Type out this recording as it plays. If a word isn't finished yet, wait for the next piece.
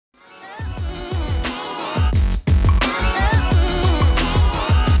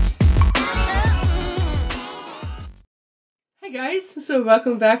Hey guys, so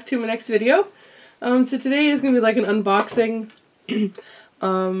welcome back to my next video. So today is going to be like an unboxing,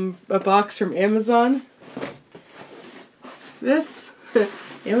 a box from Amazon. This,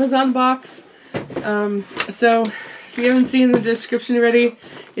 Amazon box. So if you haven't seen the description already,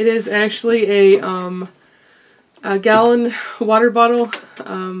 it is actually a gallon water bottle,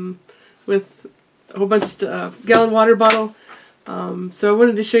 with a whole bunch of stuff, gallon water bottle. So I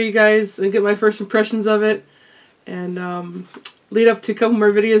wanted to show you guys and get my first impressions of it, and lead up to a couple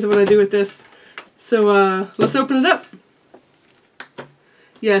more videos of what I do with this. So let's open it up.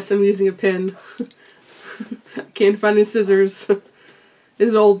 Yes, I'm using a pen. I can't find any scissors. This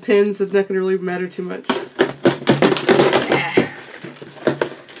is old pen, so it's not going to really matter too much.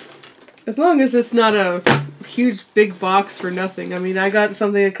 As long as it's not a huge big box for nothing. I mean, I got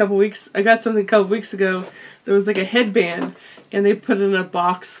something a couple weeks ago that was like a headband, and they put it in a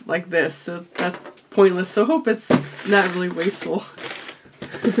box like this, so that's pointless. So I hope it's not really wasteful.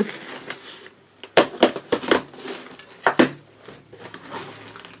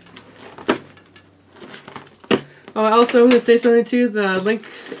 Oh, also I'm going to say something too. The link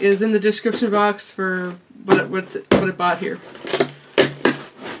is in the description box for what I bought here.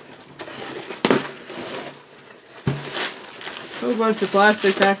 A whole bunch of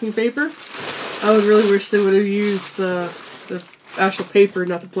plastic packing paper. I would really wish they would have used the actual paper,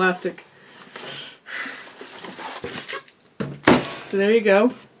 not the plastic. So there you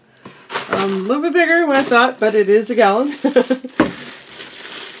go. A little bit bigger than what I thought, but it is a gallon.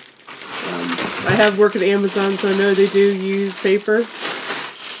 I have worked at Amazon, so I know they do use paper.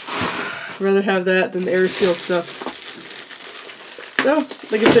 I'd rather have that than the AirSeal stuff. So,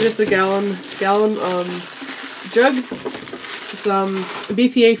 like I said, it's a gallon jug. It's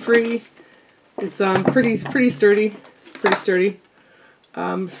BPA free. It's pretty sturdy.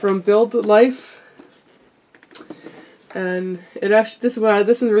 It's from Build Life, and it actually this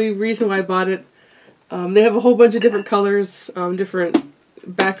is the reason why I bought it. They have a whole bunch of different colors, different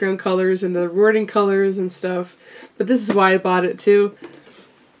background colors and the wording colors and stuff. But this is why I bought it too.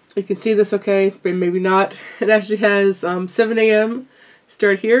 You can see this okay, but maybe not. It actually has 7 a.m.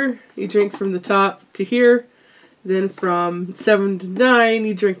 start here. You drink from the top to here. Then from 7 to 9,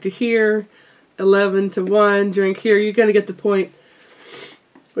 you drink to here. 11 to 1, drink here. You're going to get the point.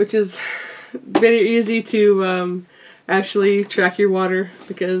 Which is very easy to actually track your water,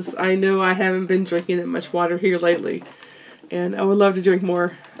 because I know I haven't been drinking that much water here lately. And I would love to drink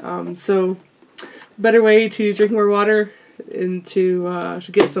more. So, better way to drink more water and to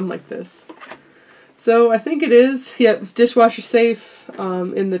get something like this. So I think it is. Yeah, it's dishwasher safe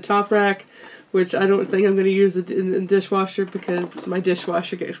in the top rack, which I don't think I'm going to use it in the dishwasher because my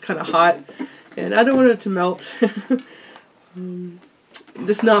dishwasher gets kind of hot, and I don't want it to melt.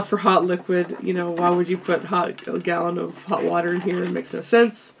 This is not for hot liquid. You know, why would you put a gallon of hot water in here? It makes no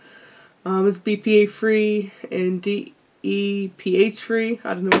sense. It's BPA free and DEPH free.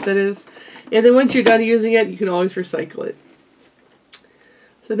 I don't know what that is. And then once you're done using it, you can always recycle it.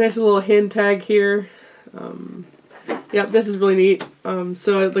 So nice little hand tag here. Yep, this is really neat.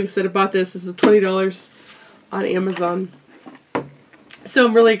 So like I said, I bought this. This is $20 on Amazon. So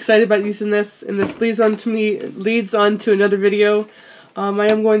I'm really excited about using this, and this leads on to another video. I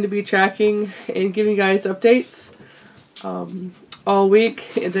am going to be tracking and giving you guys updates all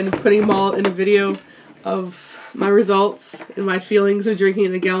week, and then putting them all in a video of my results and my feelings of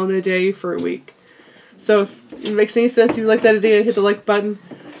drinking a gallon a day for a week. So if it makes any sense, if you like that idea, hit the like button.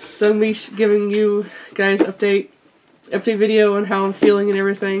 So I'm giving you guys update video on how I'm feeling and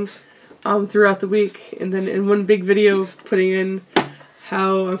everything throughout the week, and then in one big video putting in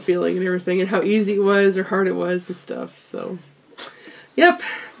how I'm feeling and everything, and how easy it was or hard it was and stuff. So yep,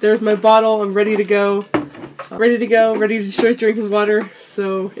 there's my bottle. I'm ready to go. Ready to start drinking water.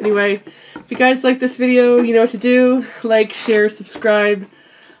 So anyway, if you guys like this video, you know what to do. Like, share, subscribe.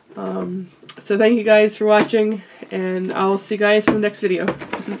 So thank you guys for watching, and I'll see you guys in the next video.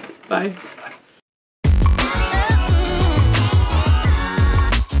 Bye.